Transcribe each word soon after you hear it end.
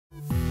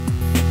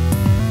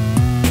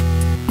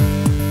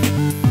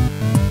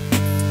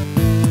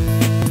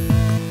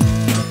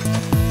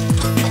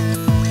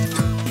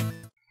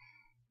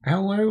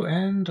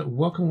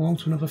welcome along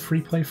to another Free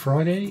Play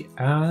Friday,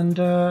 and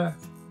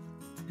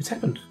it's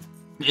happened.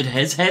 It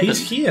has happened.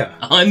 He's here.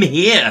 I'm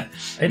here.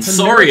 It's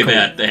sorry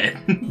about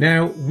that.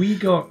 Now, we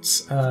got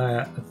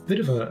a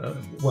bit of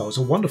well, it was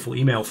a wonderful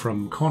email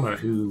from Connor,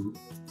 who,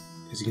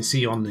 as you can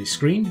see on the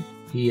screen,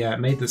 he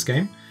made this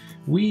game.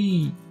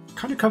 We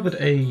kind of covered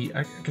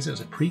I guess it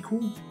was a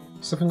prequel,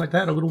 something like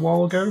that, a little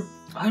while ago.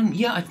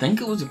 Yeah, I think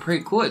it was a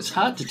prequel. It's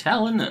hard to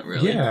tell, isn't it,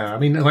 really? Yeah, I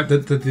mean, like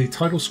the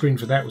title screen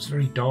for that was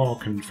very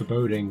dark and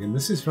foreboding, and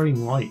this is very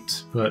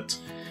light, but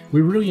we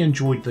really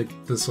enjoyed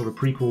the sort of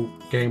prequel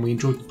game. We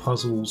enjoyed the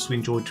puzzles, we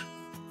enjoyed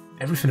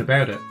everything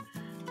about it.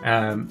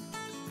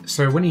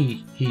 So when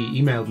he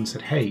emailed and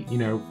said, hey, you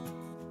know,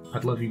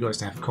 I'd love you guys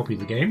to have a copy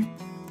of the game,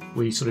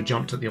 we sort of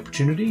jumped at the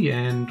opportunity,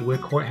 and we're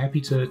quite happy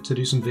to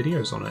do some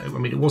videos on it. I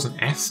mean, it wasn't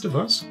asked of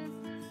us,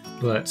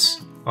 but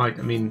I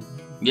mean,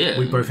 yeah,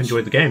 we both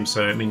enjoyed the game,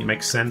 so I mean, it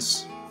makes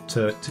sense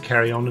to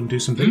carry on and do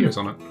some videos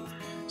on it.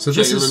 So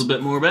this is a little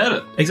bit more about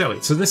it.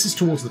 Exactly. So this is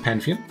Towards the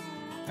Pantheon.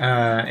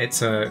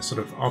 It's a sort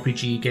of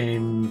RPG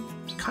game.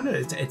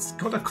 It's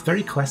got a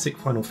very classic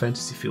Final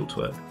Fantasy feel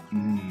to it,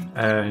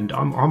 and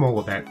I'm all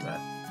about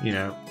that. You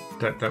know,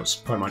 that was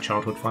part of my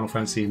childhood, Final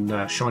Fantasy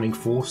and Shining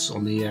Force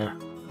on the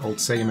old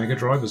Sega Mega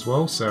Drive as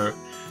well. So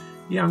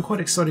yeah, I'm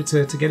quite excited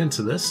to get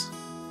into this.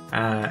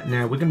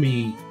 Now we're going to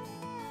be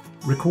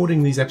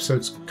recording these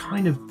episodes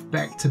kind of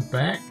back to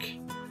back,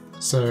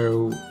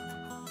 so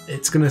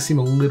it's going to seem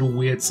a little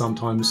weird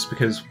sometimes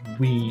because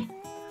we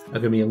are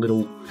going to be a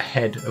little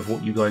ahead of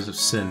what you guys have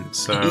seen.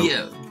 So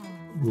yeah,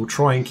 we'll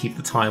try and keep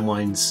the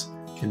timelines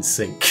in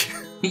sync.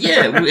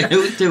 Yeah,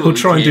 we'll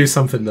try and do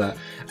something there.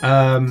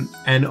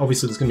 And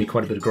obviously there's going to be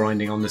quite a bit of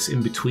grinding on this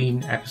in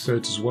between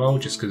episodes as well,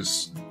 just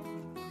because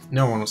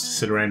no one wants to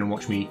sit around and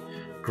watch me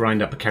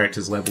grind up a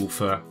character's level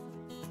for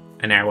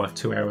an hour,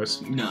 2 hours.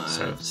 No.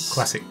 So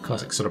classic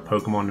sort of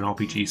Pokemon and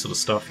RPG sort of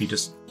stuff. You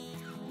just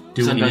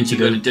do what you need to do. Sometimes you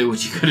got to do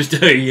what you got to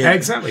do. Yeah.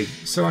 Exactly.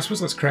 So I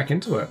suppose let's crack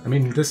into it. I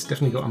mean, this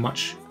definitely got a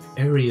much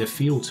airier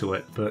feel to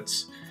it, but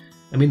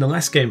I mean, the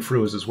last game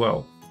threw us as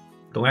well.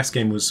 The last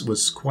game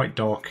was quite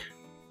dark,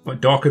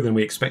 quite darker than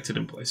we expected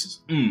in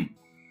places.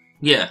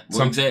 Yeah. Well,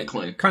 so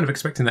exactly. I'm kind of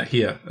expecting that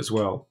here as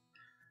well.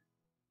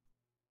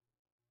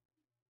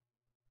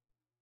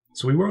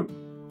 So we won't.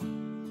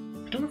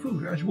 I don't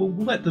know if we'll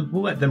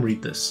let them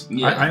read this.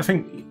 Yeah. I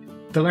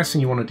think the last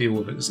thing you want to deal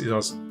with is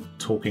us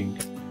talking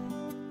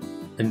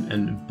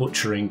and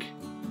butchering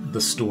the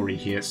story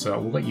here. So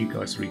we'll let you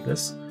guys read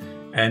this,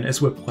 and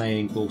as we're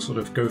playing, we'll sort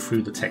of go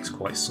through the text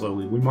quite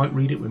slowly. We might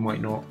read it, we might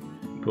not,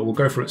 but we'll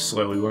go through it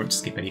slowly. We won't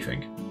skip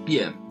anything.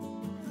 Yeah.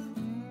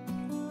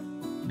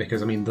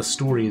 Because I mean, the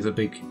story is a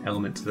big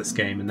element to this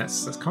game, and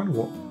that's kind of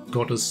what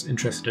got us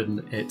interested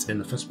in it in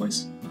the first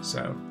place.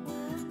 So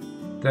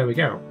there we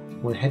go.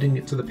 We're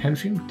heading to the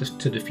Pantheon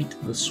to defeat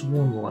the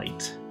Sworn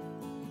Light.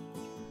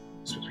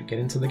 So as we get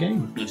into the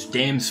game. Those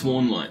damn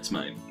Sworn Lights,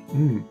 mate.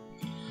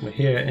 We're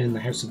here in the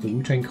house of the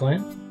Wu-Tang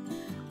Clan.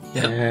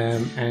 Yep.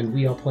 And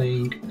we are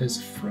playing as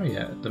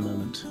Freya at the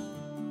moment,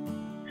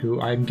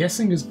 who I'm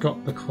guessing has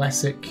got the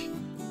classic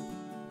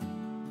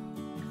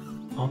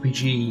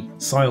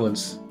RPG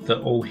silence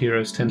that all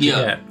heroes tend to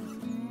get.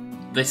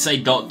 They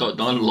say ... a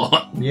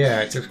lot.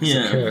 Yeah, it's a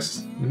curse.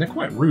 And they're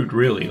quite rude,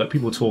 really. Like,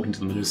 people talking to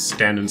them and just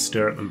stand and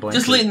stare at them blankly.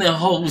 Just letting their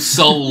whole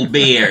soul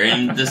bare,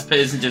 and this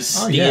person just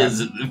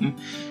stares at them.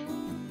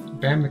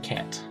 Bam the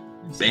cat.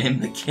 Bam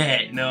the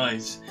cat,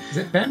 nice. Is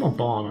it Bam or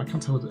Bomb? I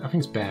can't tell. I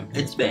think it's Bam.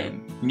 It's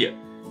Bam. Yeah.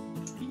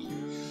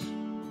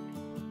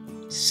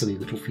 Silly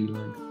little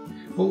feline.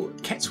 Well,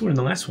 cats were in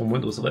the last one,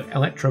 weren't there? There was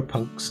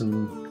electropunks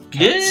and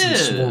cats and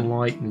Sworn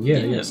Light, and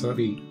yeah. So that'd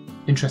be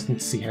interesting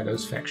to see how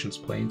those factions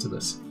play into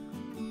this.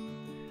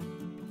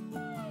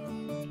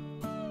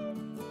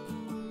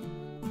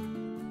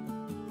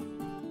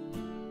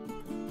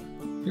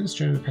 This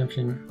journey of the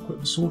Pantheon, equip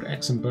the sword,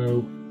 axe, and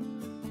bow.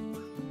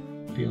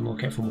 Be on the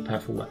lookout for more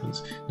powerful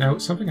weapons. Now,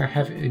 something I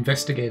have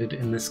investigated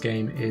in this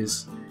game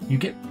is you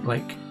get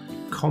like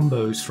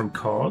combos from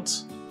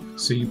cards.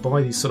 So you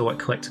buy these sort of like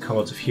collector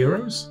cards of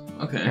heroes.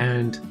 Okay.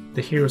 And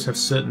the heroes have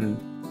certain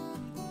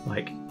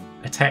like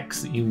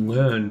attacks that you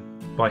learn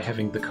by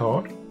having the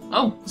card.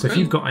 Oh. So if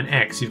you've got an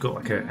axe, you've got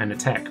like an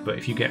attack, but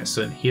if you get a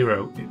certain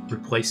hero, it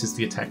replaces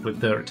the attack with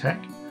their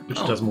attack, which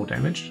does more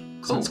damage.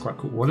 Cool. So that's quite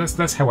cool. Well,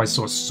 that's how I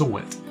sort of saw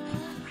it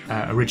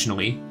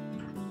originally.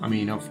 I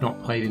mean, I've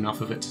not played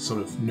enough of it to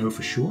sort of know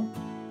for sure.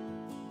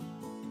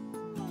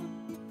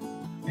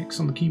 X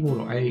on the keyboard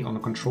or A on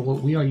the controller.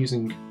 We are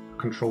using a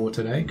controller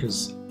today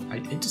because I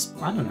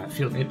don't know.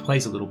 It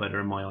plays a little better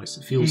in my eyes.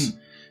 It feels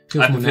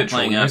more natural.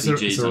 Playing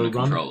RPGs on a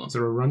controller. Is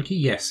there a run key?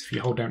 Yes. If you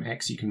hold down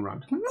X, you can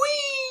run.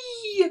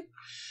 Whee!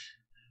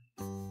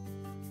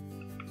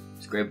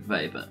 Let's grab a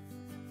paper.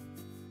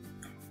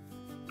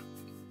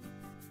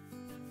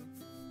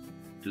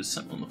 There's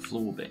something on the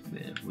floor back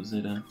there. Was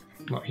it a...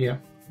 Not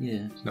here.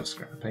 Yeah. There's no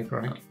scrap of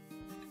paper, I think.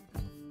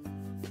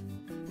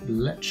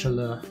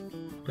 Bletchley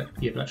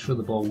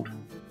the Bold.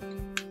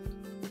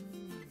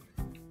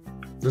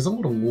 There's a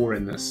lot of war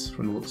in this,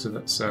 from the looks of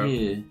it, so...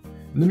 Yeah.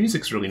 And the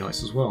music's really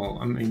nice as well.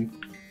 I mean,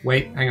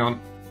 wait, hang on.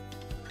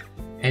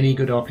 Any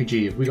good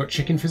RPG? Have we got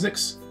chicken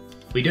physics?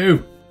 We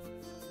do!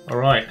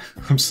 Alright,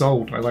 I'm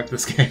sold. I like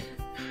this game.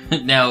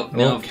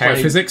 now cow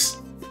physics?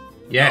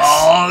 Yes!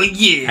 Oh,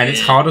 yeah! And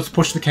it's harder to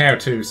push the cow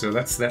too, so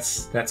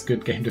that's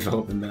good game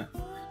development there.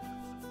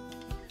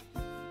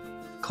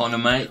 Connor,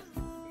 mate,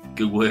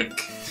 good work.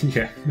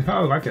 Yeah, I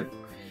like it.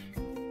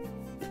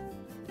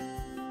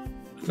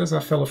 There's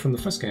our fella from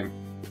the first game.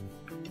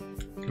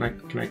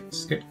 Can I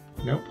skip?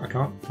 Nope, I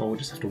can't. Well, we'll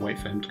just have to wait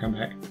for him to come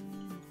back.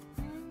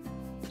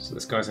 So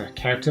this guy's a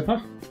cow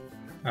tipper.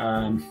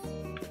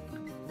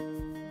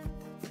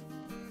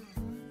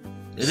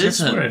 It's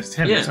him.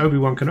 Yeah. It's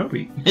Obi-Wan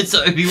Kenobi. It's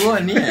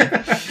Obi-Wan,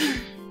 yeah.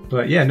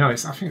 But yeah, no, I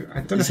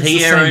don't know Is if it's he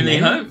the our same only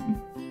name. hope?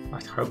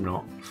 I hope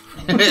not.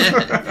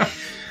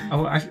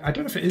 I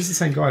don't know if it is the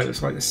same guy.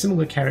 It's like a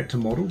similar character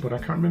model, but I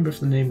can't remember if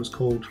the name was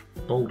called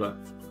Boulder.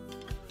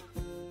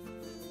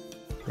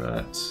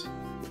 But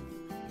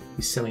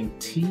he's selling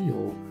tea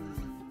or...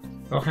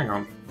 Oh, hang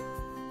on.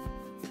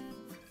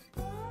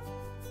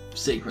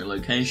 Secret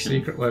location.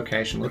 Secret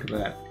location, look at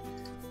that.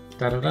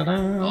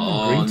 Da-da-da-da.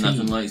 Oh, green tea.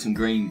 nothing like some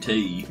green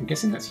tea. I'm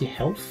guessing that's your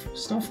health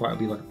stuff, like it'll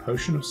be like a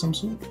potion of some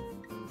sort.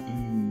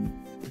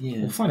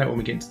 Yeah. We'll find out when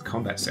we get into the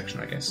combat section,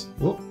 I guess.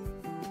 Whoop.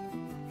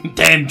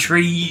 Damn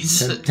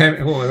trees! Damn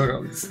it.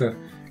 Oh, it's the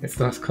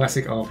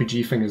classic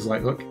RPG thing is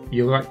like, look,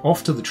 you're like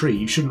off to the tree,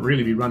 you shouldn't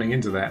really be running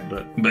into that,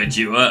 but... But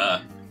you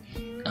are.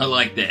 I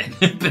like that.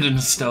 Bit of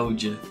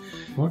nostalgia.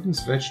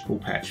 Warden's vegetable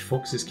patch,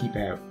 foxes keep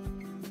out.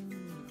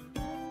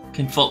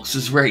 Can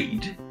foxes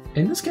read?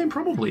 In this game,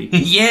 probably.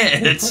 Yeah,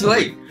 that's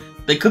sweet.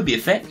 They could be a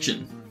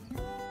faction.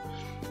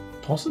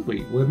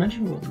 Possibly. We'll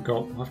imagine what we've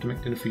got. We'll have to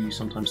make dinner for you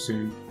sometime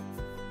soon.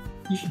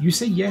 You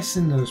say yes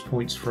in those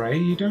points, Frey.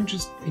 You don't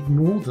just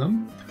ignore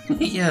them.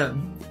 Yeah.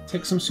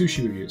 Take some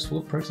sushi with you. It's full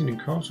of protein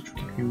and carbs, which will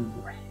keep you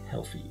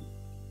healthy.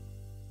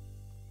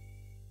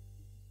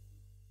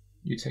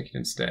 You take it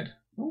instead.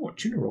 Oh, a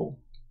tuna roll.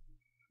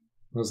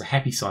 Well, there's a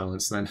happy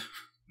silence then.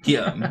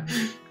 Yeah.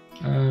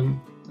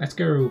 Let's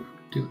go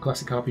do the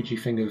classic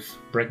RPG thing of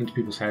break into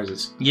people's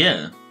houses.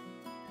 Yeah.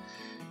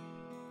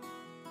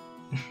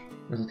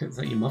 Is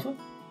that your mother?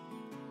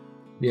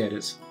 Yeah, it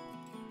is.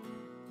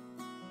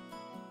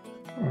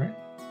 Alright.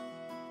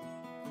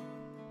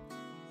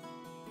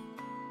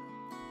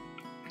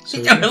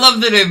 So, I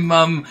love that her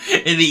mum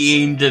at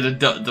the end did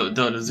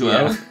a ... as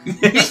well.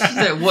 Yeah. She's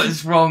like, what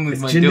is wrong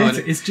with my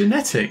daughter? It's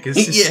genetic.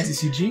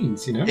 It's your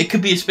genes, you know? It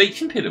could be a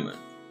speech impediment.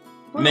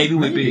 Well, maybe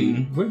we're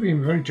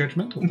being very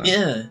judgmental now.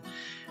 Yeah.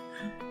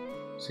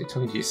 So you're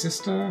talking to your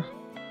sister.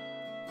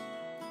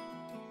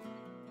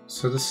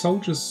 So the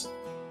soldiers...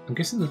 I'm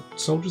guessing the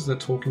soldiers they're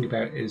talking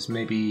about is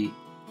maybe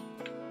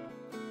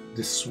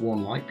the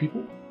Sworn Light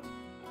people?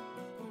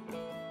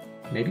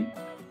 Maybe?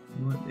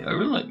 I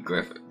really like the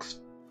graphics.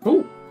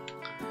 Oh!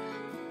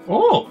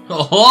 Oh!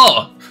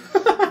 Oh!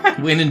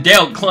 When in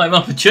doubt, climb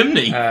up a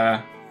chimney.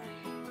 Wrath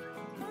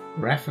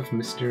of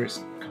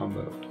Mysterious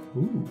Combo.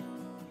 Ooh.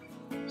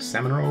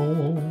 Salmon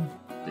roll.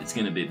 It's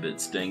going to be a bit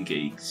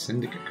stinky.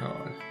 Syndicate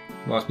card.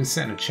 Well, it's been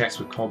set in a chest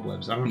with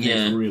cobwebs. I don't think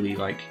it's really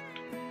like...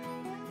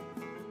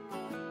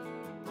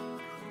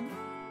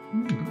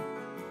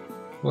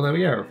 Well, there we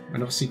go.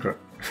 Another secret.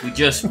 We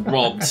just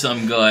robbed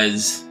some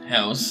guy's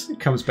house. He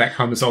comes back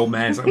home, this old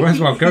man. He's like,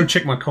 where's my... Go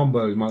check my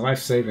combos, my life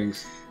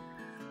savings.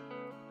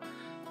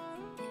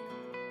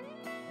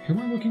 Who am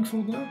I looking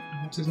for, though?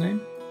 What's his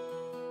name?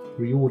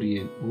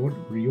 Riordian.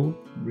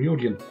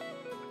 Riordian.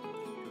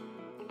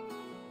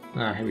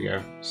 Ah, here we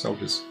go.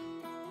 Soldiers.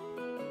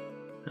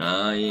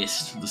 Ah,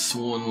 yes. The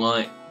Sworn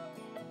Light.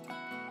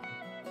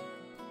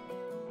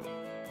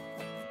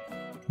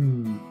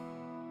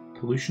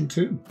 Pollution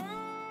 2.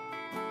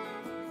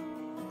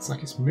 It's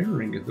like it's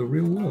mirroring the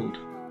real world.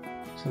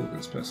 Let's look at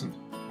this person.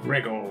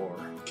 Gregor.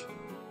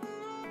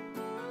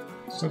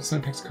 Started to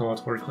send packs of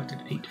cards where he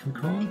collected 8 different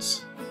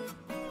cards.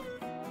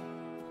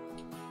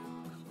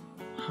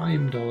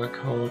 Heimdall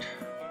card.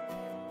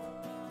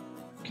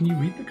 Can you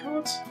read the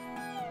cards?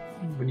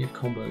 When you have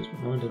combos, but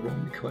mind what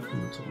when you collect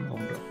them until an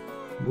order.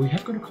 We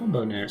have got a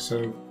combo now,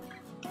 so...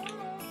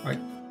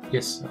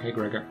 Yes, okay,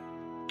 Gregor.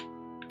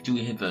 Do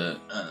we have a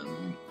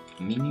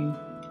menu?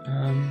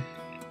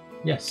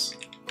 Yes.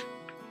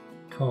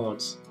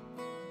 Cards.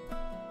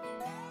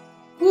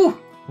 Woo!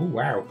 Oh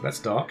wow, that's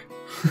dark.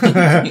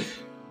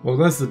 Well,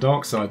 that's the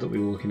dark side that we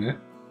were looking at.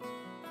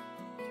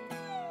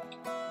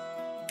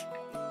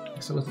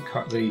 So look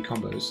at the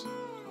combos.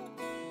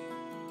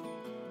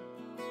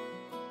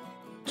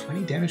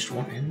 20 damage to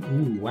one end.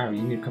 Ooh, wow,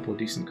 you need a couple of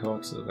decent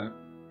cards there.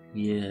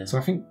 Yeah. So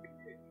I think...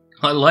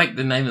 I like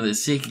the name of the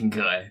second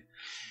guy.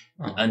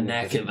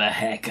 Anaka the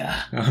Hacker.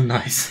 Oh,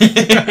 nice.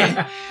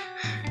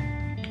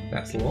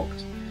 That's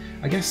locked.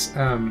 I guess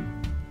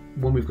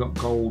when we've got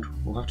gold,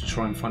 we'll have to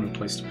try and find a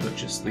place to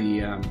purchase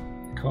the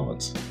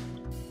cards.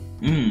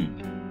 I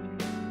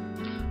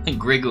think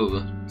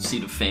Gregor see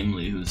the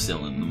family who's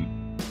selling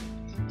them.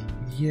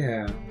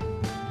 Yeah.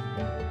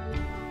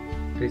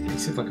 They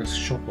said like a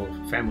shop or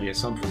family or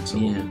something. So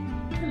yeah.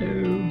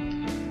 Hello.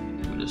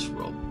 We'll just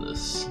rob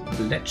this.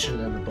 Fletcher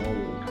the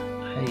Bold.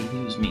 Hey, he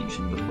was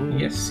mentioned before.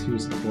 Yes, he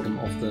was at the bottom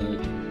of the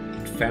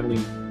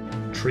family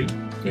tree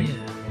thing.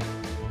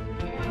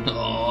 Yeah.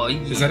 Oh,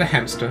 yeah. Is that a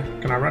hamster?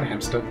 Can I ride a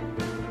hamster?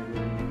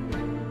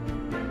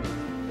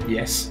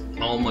 Yes.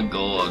 Oh my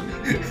god.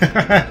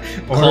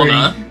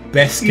 Connor.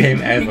 Best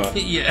game ever.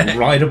 Yeah.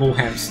 Rideable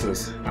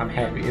hamsters. I'm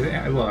happy.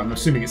 Well, I'm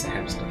assuming it's a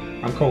hamster.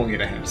 I'm calling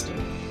it a hamster.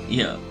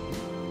 Yeah.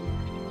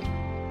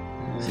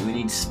 So we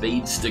need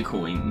speedster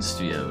coins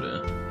to be able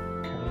to...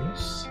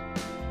 Yes.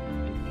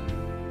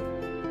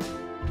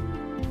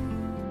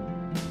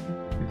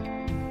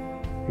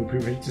 We'll be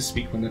ready to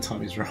speak when the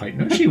time is right.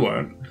 No, she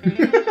won't.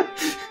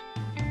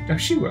 No,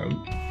 she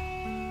won't.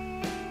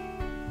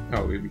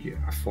 Oh,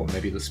 I thought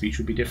maybe the speech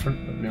would be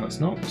different, but no,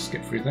 it's not. We'll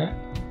skip through that.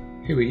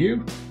 Who are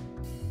you?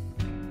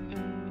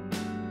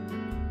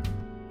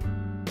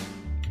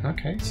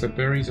 Okay, so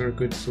berries are a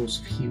good source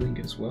of healing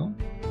as well.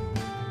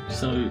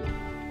 So,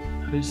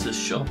 who's the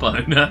shop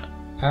owner?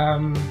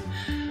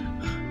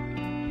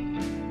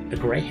 A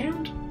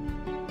greyhound?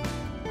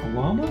 A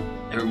llama?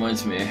 It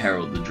reminds me of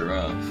Harold the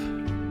Giraffe.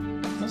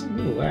 That's a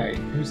little way.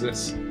 Who's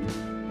this?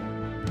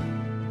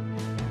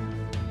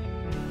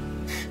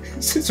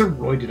 This is a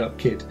roided up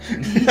kid.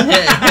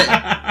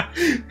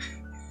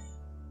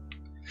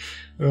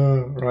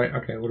 Right,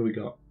 okay, what do we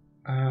got?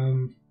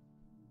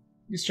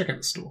 Let's check out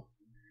the store.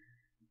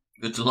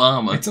 It's a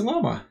llama. It's a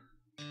llama.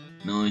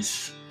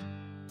 Nice.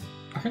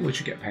 I think we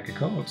should get a pack of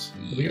cards.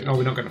 Yeah. Oh,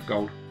 we're not going to have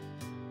gold.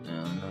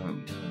 No,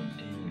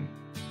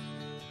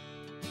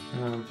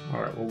 damn.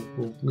 Alright,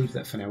 we'll leave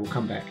that for now. We'll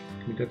come back.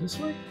 Can we go this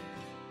way?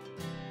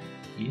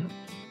 Yep.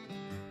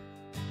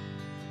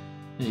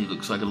 He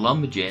looks like a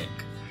lumberjack.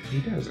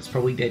 He does. It's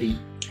probably Daddy.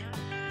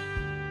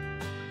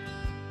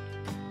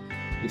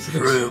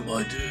 Through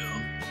my dear.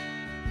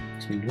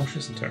 It's been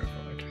nauseous and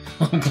terrified.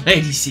 I'm glad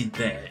he said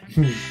that.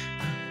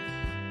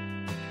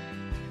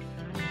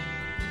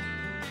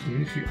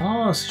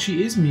 Oh, so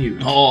she is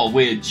mute. Oh,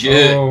 we're jerks.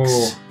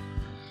 Oh.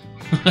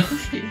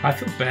 I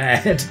feel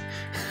bad.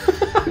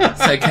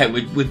 It's okay,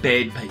 we're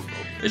bad people.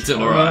 It's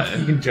alright.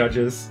 You can judge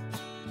us.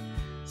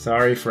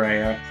 Sorry,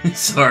 Freya.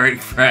 Sorry,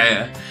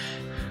 Freya.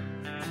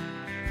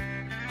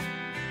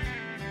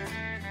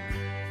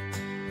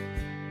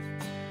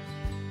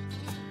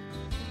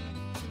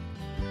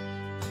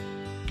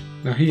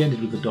 No, he ended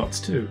with the dots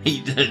too.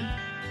 He did.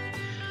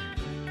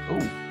 Oh,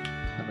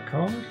 have a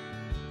card.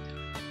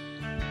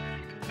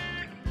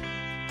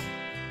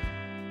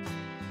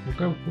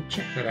 We'll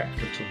check that out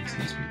after talking to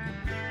these people.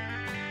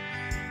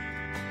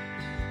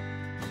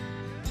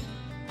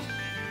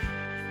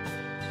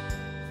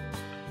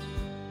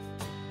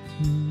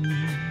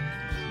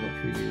 What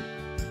for you?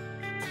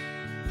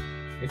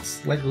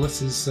 It's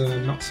Legolas's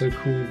not so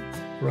cool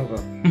brother.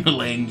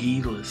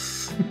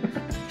 Languilus.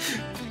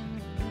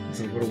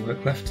 There's a little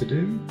work left to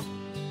do.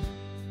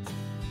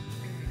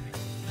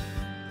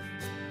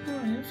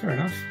 Oh, yeah, fair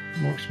enough. The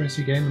more experience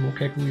you gain, the more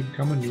capable you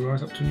become and you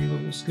rise up to a new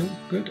level of skill.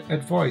 Good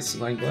advice,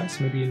 Legolas.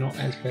 Maybe you're not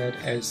as bad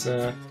as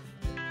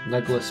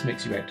Legolas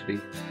makes you out to be.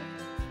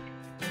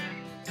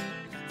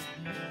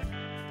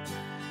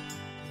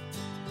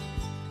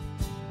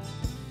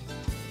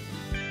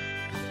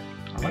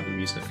 I like the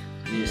music.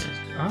 Yes.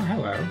 Oh,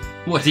 hello.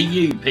 What are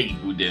you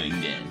people doing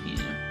down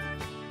here?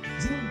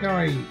 Isn't that the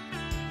guy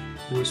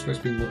we were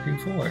supposed to be looking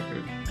for, like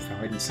for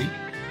hide and seek?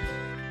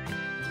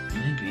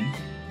 Maybe.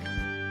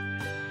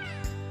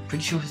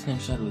 Pretty sure his name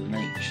started with an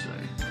H,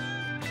 though.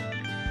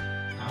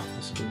 Oh,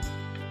 possibly.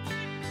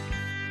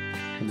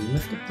 Can we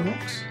lift up the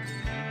rocks?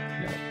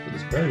 No, but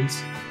there's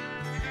berries.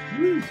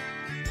 Woo!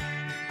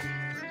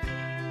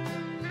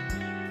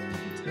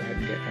 Let's go ahead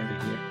and get out of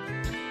here.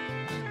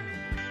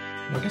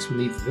 Well, I guess we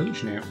leave the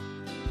village now.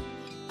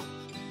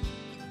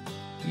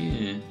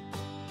 Yeah.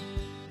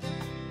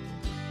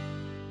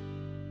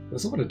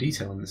 There's a lot of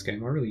detail in this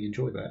game. I really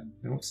enjoy that.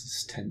 Now, what's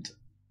this tent?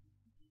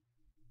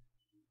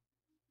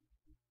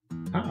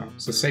 Ah,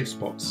 so save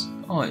spots.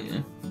 Oh,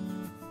 yeah.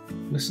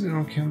 Listen in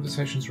on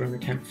conversations around the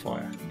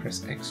campfire.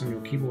 Press X on your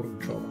keyboard and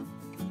controller.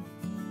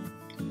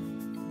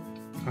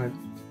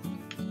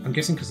 I'm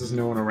guessing because there's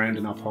no one around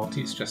in our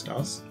party, it's just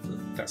us.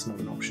 That's not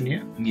an option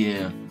yet.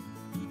 Yeah.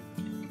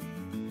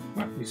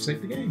 Right, we've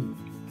saved the game.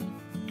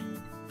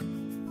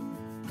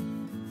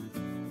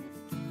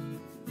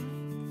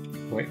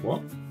 Wait,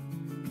 what?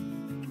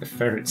 The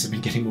ferrets have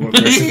been getting more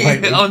aggressive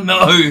lately. Oh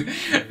no!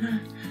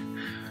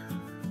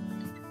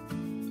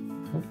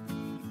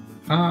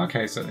 Ah,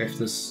 okay, so if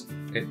this,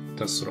 it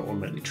does sort of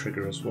automatically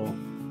trigger as well.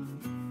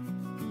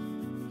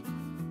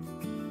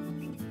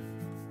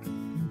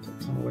 Take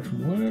time away from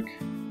work.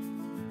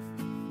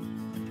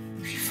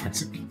 If you find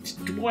something,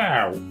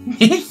 wow,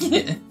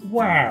 Yeah.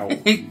 wow. I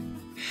think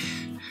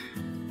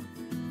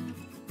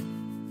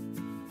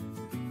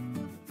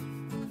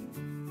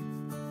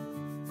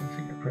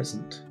a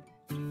present.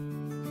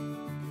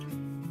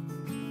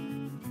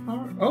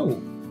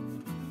 Oh,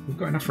 we've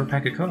got enough for a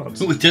pack of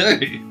cards. We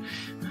do!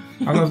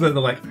 I love that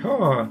they're like,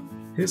 oh,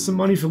 here's some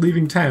money for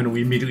leaving town, and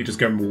we immediately just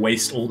go and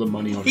waste all the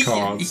money on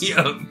cards.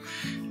 Yeah.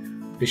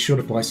 Be sure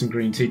to buy some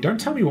green tea. Don't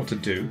tell me what to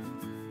do.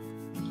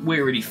 We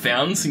already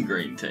found some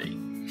green tea.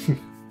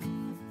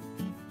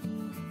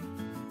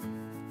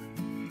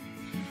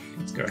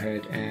 Let's go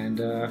ahead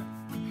and...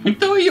 I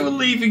thought you were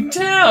leaving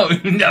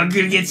town. I'm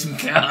gonna get some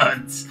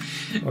cards.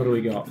 What do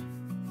we got?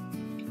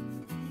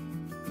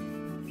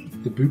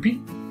 The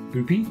Boopy?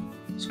 Boopy?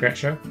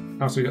 Scratcher?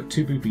 Oh, so we got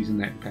 2 Boopies in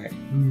that pack.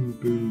 Ooh,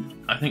 boo.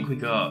 I think we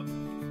got...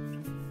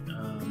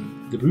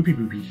 the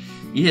Boopy.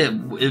 Yeah,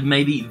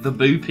 maybe the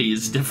Boopy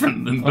is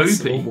different than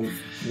Boopy.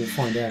 We'll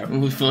find out.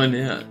 We'll find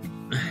out.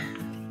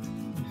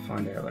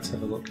 Let's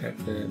have a look at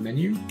the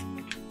menu.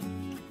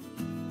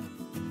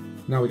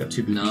 No, we got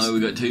 2 Boopies. No,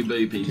 we got 2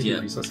 Boopies, yeah.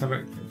 Let's have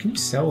a... Can you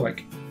sell,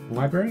 like,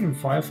 librarian and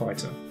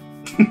firefighter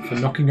for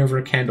knocking over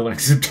a candle and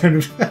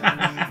accident?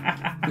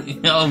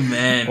 Oh,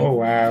 man. Oh,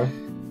 wow.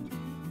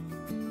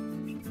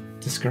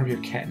 Discovery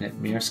of catnip.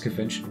 Miaska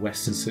ventured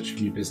west in search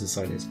of new business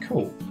ideas.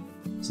 Cool.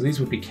 So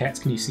these would be cats.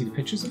 Can you see the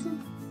pictures of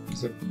them?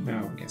 Is it...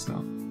 No, I guess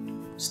not.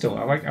 Still,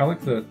 I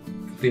like the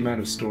amount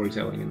of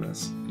storytelling in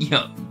this.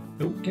 Yeah.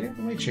 Oh, get out of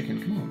the way, chicken.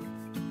 Come on.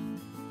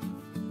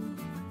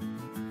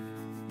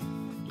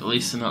 At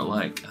least they're not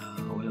like,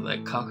 what are they,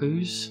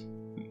 cuckoos?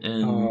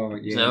 And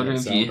Zelda,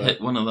 if you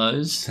hit one of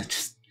those.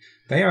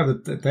 They are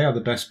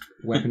the best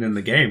weapon in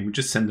the game. We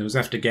just send those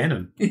after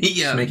Ganon.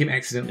 Yeah. Just make him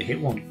accidentally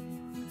hit one.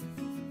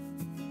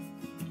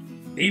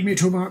 Leave me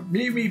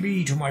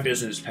be to my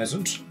business,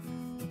 peasant.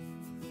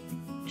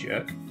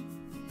 Jerk.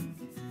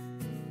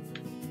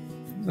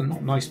 They're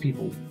not nice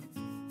people.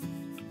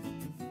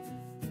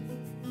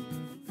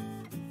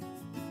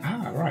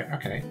 Ah, right,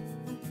 okay.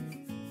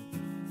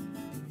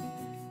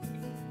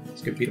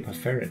 Let's go beat up a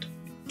ferret.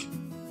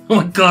 Oh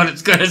my god,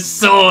 it's got a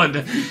sword!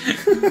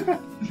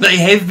 They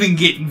have been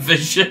getting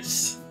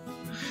vicious.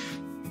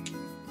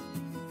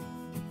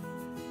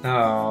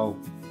 Oh.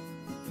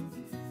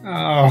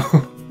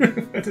 Oh.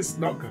 That is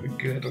not going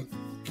good.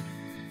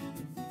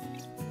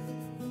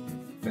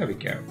 There we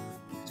go.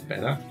 It's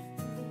better.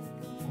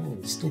 Oh,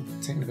 we're still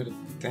taking a bit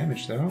of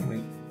damage though, aren't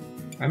we?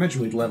 I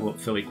imagine we'd level up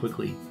fairly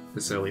quickly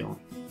this early on.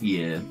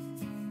 Yeah.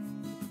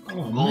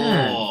 Oh,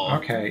 man.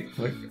 Okay,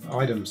 look,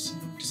 items,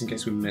 just in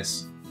case we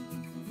miss.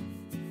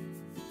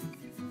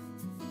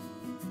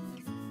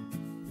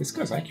 This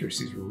guy's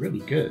accuracy is really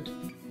good.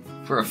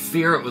 For a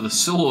ferret with a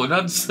sword,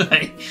 I'd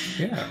say.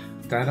 Yeah.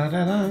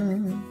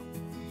 Da-da-da-da.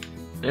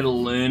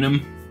 That'll learn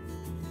him.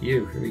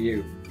 You, who are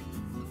you?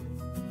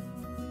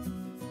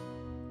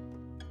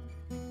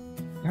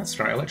 That's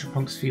right,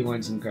 electropunks,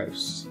 felines, and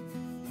ghosts.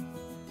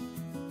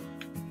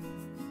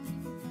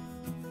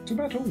 To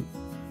battle!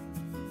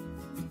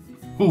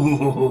 Ooh.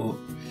 Oh,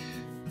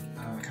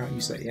 I can't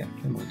use that yet.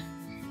 Never mind.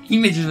 Can you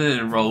imagine that in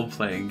a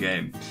role-playing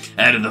game?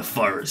 Out of the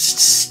forest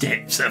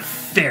steps a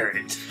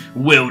ferret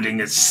wielding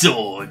a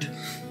sword.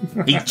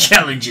 He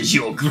challenges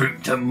your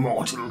group to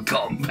mortal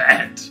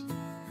combat.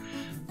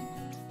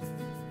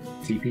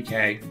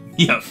 TPK.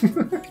 Yep.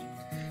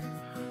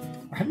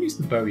 I haven't used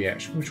the bow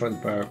yet. Should we try the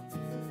bow?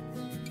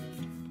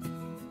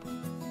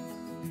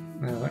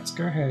 Now let's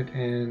go ahead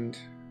and...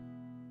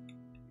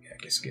 yeah, I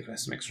guess give her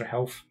some extra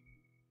health.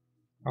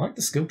 I like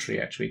the skill tree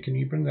actually. Can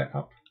you bring that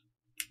up?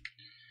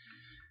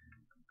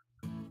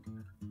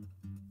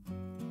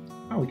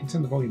 Oh, we can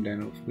turn the volume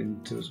down if we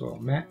need to as well.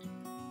 Map,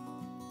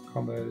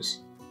 combos,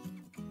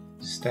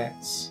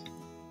 stats.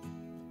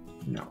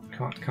 No,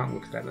 can't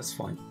look at that. That's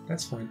fine.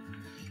 That's fine.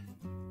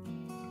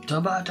 To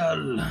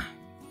battle.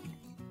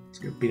 Let's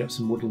go beat up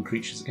some woodland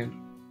creatures again.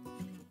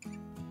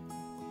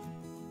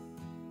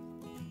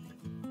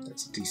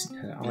 That's a decent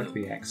hit. I like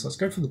the axe. Let's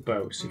go for the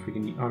bow. See if we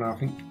can. Oh no, I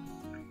think.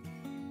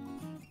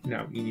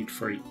 No, you need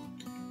 3.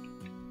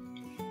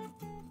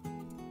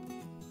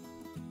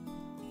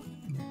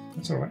 Yeah,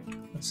 that's all right.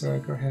 Let's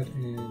go ahead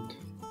and...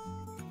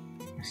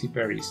 I see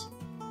berries.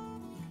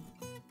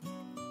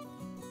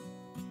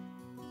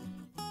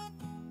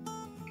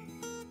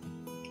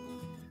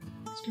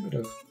 Let's do a bit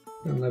of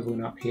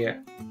leveling up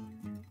here,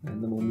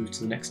 and then we'll move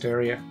to the next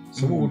area.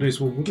 So what we'll do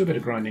is we'll do a bit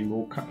of grinding.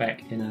 We'll cut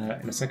back in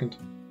a second.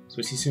 So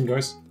we'll see you soon,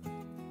 guys.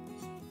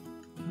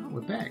 Oh,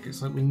 we're back.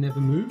 It's like we never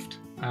moved.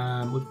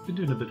 We've been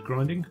doing a bit of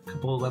grinding. A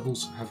couple of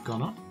levels have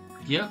gone up.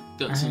 Yep,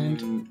 got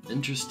some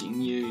interesting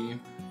new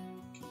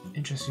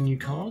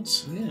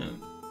cards. Yeah.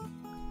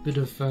 Bit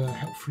of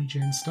help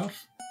regen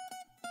stuff.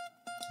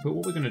 But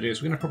what we're going to do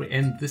is we're going to probably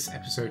end this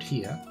episode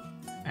here,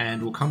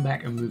 and we'll come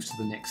back and move to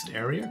the next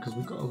area because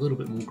we've got a little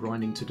bit more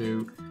grinding to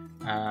do.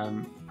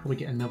 Probably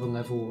get another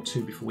level or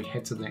 2 before we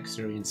head to the next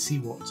area and see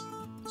what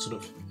sort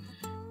of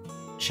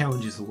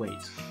challenges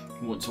await.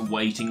 What's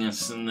awaiting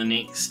us in the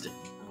next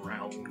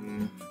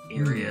realm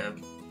area?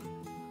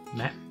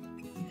 Map.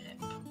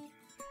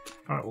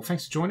 Alright, well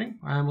thanks for joining,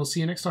 and we'll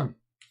see you next time.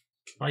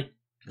 Bye.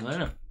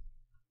 Later.